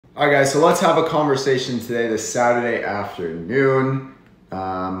All right, guys, so let's have a conversation today, this Saturday afternoon.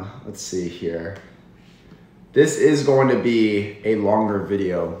 Let's see here. This is going to be a longer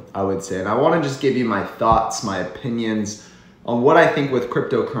video, I would say, and I want to just give you my thoughts, my opinions on what I think with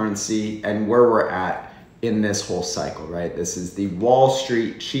cryptocurrency and where we're at in this whole cycle, right? This is the Wall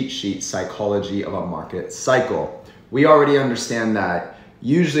Street cheat sheet psychology of a market cycle. We already understand that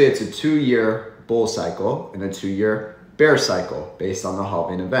usually it's a 2-year bull cycle and a 2-year bear cycle based on the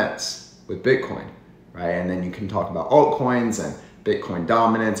halving events with Bitcoin, right? And then you can talk about altcoins and Bitcoin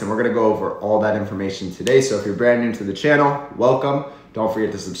dominance, and we're gonna go over all that information today. So if you're brand new to the channel, welcome. Don't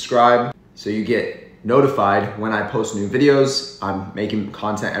forget to subscribe so you get notified when I post new videos. I'm making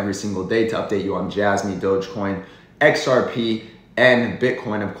content every single day to update you on Jasmy, Dogecoin, XRP, and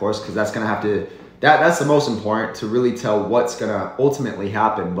Bitcoin, of course, because that's gonna have to, that's the most important to really tell what's gonna ultimately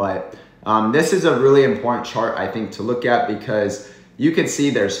happen. But this is a really important chart, I think, to look at because you can see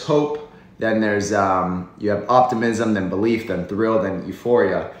there's hope, then there's, you have optimism, then belief, then thrill, then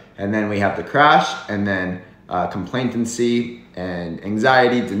euphoria. And then we have the crash, and then complacency and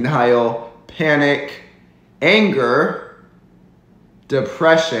anxiety, denial, panic, anger,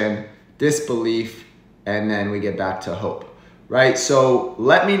 depression, disbelief, and then we get back to hope, right? So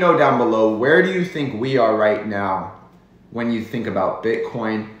let me know down below, where do you think we are right now when you think about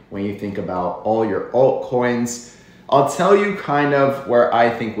Bitcoin, when you think about all your altcoins? I'll tell you kind of where I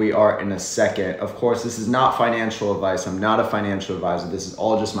think we are in a second. Of course, this is not financial advice. I'm not a financial advisor. This is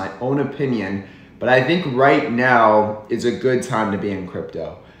all just my own opinion. But I think right now is a good time to be in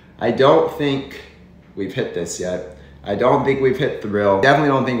crypto. I don't think we've hit this yet. I don't think we've hit thrill. Definitely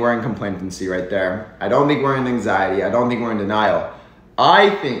don't think we're in complacency right there. I don't think we're in anxiety. I don't think we're in denial.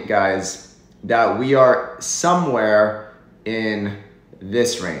 I think, guys, that we are somewhere in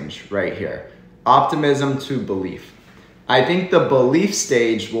this range right here. Optimism to belief. I think the belief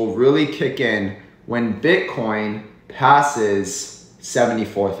stage will really kick in when Bitcoin passes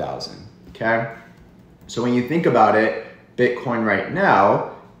 74,000, okay? So when you think about it, Bitcoin right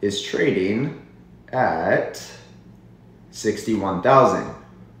now is trading at 61,000.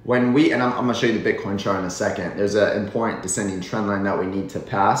 When we, and I'm gonna show you the Bitcoin chart in a second, there's an important descending trend line that we need to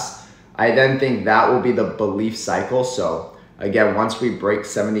pass. I then think that will be the belief cycle. So again, once we break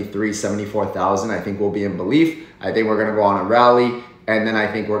 73, 74,000, I think we'll be in belief. I think we're gonna go on a rally, and then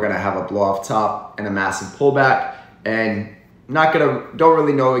I think we're gonna have a blow off top and a massive pullback. And don't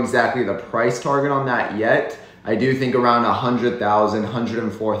really know exactly the price target on that yet. I do think around 100,000,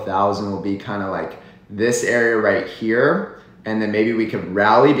 104,000 will be kind of like this area right here. And then maybe we could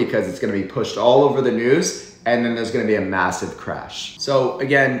rally because it's gonna be pushed all over the news, and then there's gonna be a massive crash. So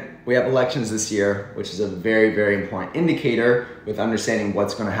again, we have elections this year, which is a very, very important indicator with understanding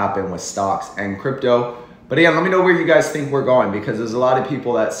what's gonna happen with stocks and crypto. But again, let me know where you guys think we're going, because there's a lot of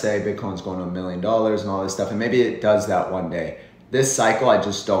people that say Bitcoin's going to $1 million and all this stuff, and maybe it does that one day. This cycle, I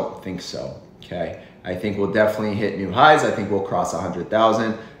just don't think so, okay? I think we'll definitely hit new highs. I think we'll cross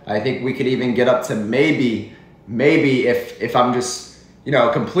 100,000. I think we could even get up to maybe if I'm just,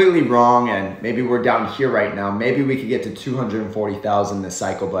 completely wrong, and maybe we're down here right now, maybe we could get to 240,000 this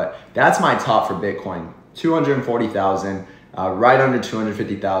cycle, but that's my top for Bitcoin. 240,000, right under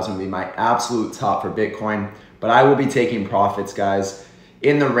 250,000 would be my absolute top for Bitcoin, but I will be taking profits, guys,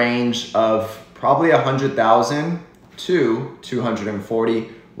 in the range of probably 100,000 to 240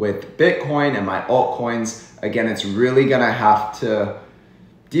 with Bitcoin and my altcoins. Again, it's really gonna have to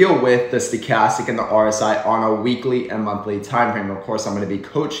deal with the stochastic and the RSI on a weekly and monthly time frame. Of course, I'm gonna be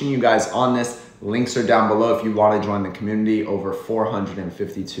coaching you guys on this. Links are down below if you wanna join the community, over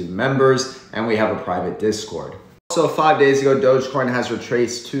 452 members, and we have a private Discord. Also, 5 days ago, Dogecoin has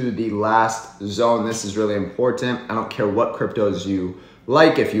retraced to the last zone. This is really important. I don't care what cryptos you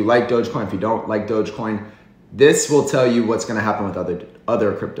like. If you like Dogecoin, if you don't like Dogecoin, this will tell you what's gonna happen with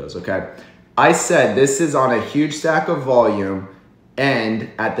other cryptos, okay? I said this is on a huge stack of volume, and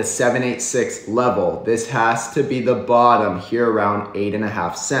at the 786 level, this has to be the bottom here around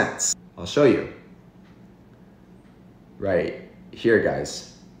 8.5 cents. I'll show you. Right here, guys.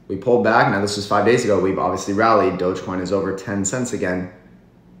 We pulled back. Now this was 5 days ago. We've obviously rallied. Dogecoin is over 10 cents again,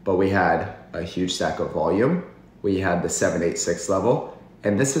 but we had a huge stack of volume. We had the 786 level,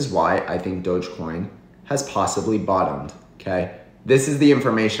 and this is why I think Dogecoin has possibly bottomed, okay? This is the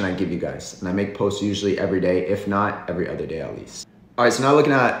information I give you guys, and I make posts usually every day, if not every other day at least. All right, so now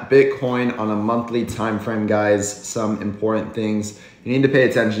looking at Bitcoin on a monthly time frame, guys, some important things you need to pay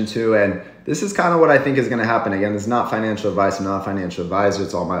attention to, and this is kind of what I think is going to happen. Again, this is not financial advice. I'm not a financial advisor.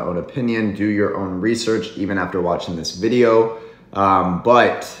 It's all my own opinion. Do your own research, even after watching this video.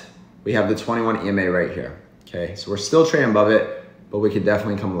 But we have the 21 EMA right here. Okay, so we're still trading above it. but we could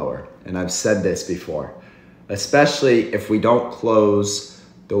definitely come lower. And I've said this before, especially if we don't close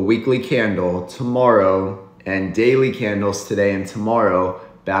the weekly candle tomorrow and daily candles today and tomorrow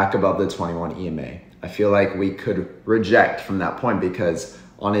back above the 21 EMA. I feel like we could reject from that point because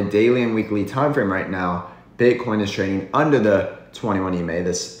on a daily and weekly time frame right now, Bitcoin is trading under the 21 EMA,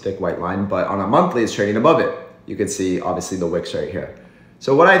 this thick white line, but on a monthly it's trading above it. You can see obviously the wicks right here.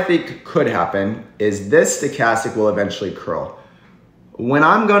 So what I think could happen is this stochastic will eventually curl. When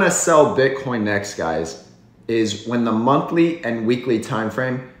I'm gonna sell Bitcoin next, guys, is when the monthly and weekly time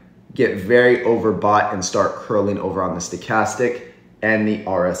frame get very overbought and start curling over on the stochastic and the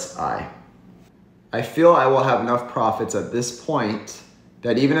RSI. I feel I will have enough profits at this point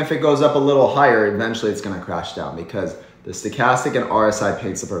that even if it goes up a little higher, eventually it's gonna crash down because the stochastic and RSI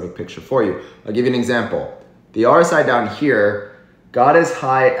paints the perfect picture for you. I'll give you an example. The RSI down here got as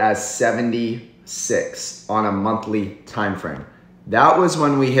high as 76 on a monthly time frame. That was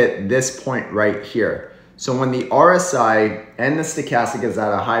when we hit this point right here. So when the RSI and the stochastic is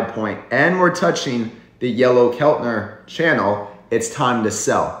at a high point and we're touching the yellow Keltner channel, it's time to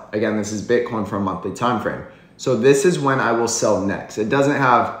sell. Again, this is Bitcoin for a monthly time frame. So this is when I will sell next. It doesn't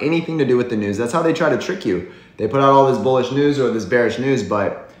have anything to do with the news. That's how they try to trick you. They put out all this bullish news or this bearish news,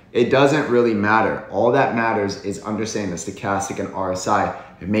 but it doesn't really matter. All that matters is understanding the stochastic and RSI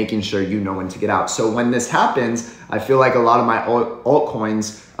and making sure you know when to get out. So when this happens, I feel like a lot of my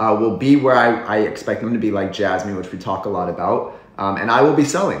altcoins will be where I expect them to be, like Jasmy, which we talk a lot about. And I will be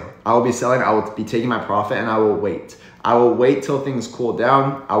selling. I will be taking my profit and I will wait. I will wait till things cool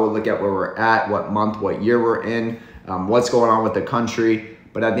down. I will look at where we're at, what month, what year we're in, what's going on with the country.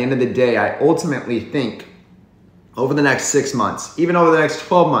 But at the end of the day, I ultimately think over the next 6 months, even over the next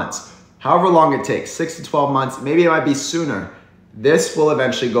 12 months, however long it takes, 6 to 12 months, maybe it might be sooner, this will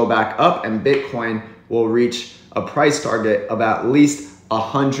eventually go back up and Bitcoin will reach a price target of at least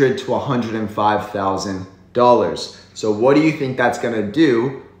 $100,000 to $105,000. So what do you think that's gonna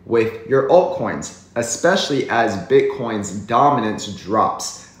do with your altcoins, especially as Bitcoin's dominance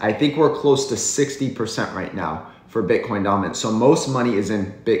drops? I think we're close to 60% right now for Bitcoin dominance. So most money is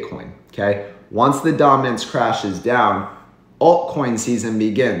in Bitcoin, okay? Once the dominance crashes down, altcoin season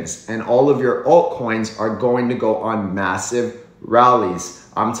begins and all of your altcoins are going to go on massive rallies.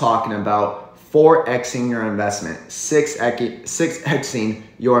 I'm talking about 4xing your investment, 6xing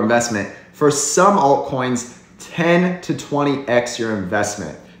your investment. For some altcoins, 10 to 20x your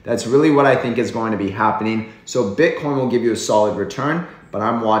investment. That's really what I think is going to be happening. So Bitcoin will give you a solid return, but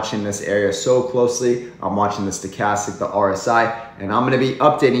I'm watching this area so closely. I'm watching the stochastic, the RSI, and I'm gonna be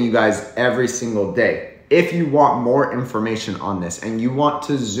updating you guys every single day. If you want more information on this and you want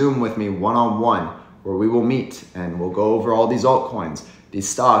to Zoom with me one-on-one, where we will meet and we'll go over all these altcoins, these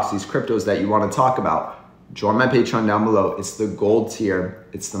stocks, these cryptos that you wanna talk about, join my Patreon down below. It's the gold tier.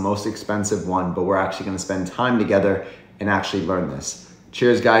 It's the most expensive one, but we're actually gonna spend time together and actually learn this.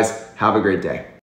 Cheers, guys. Have a great day.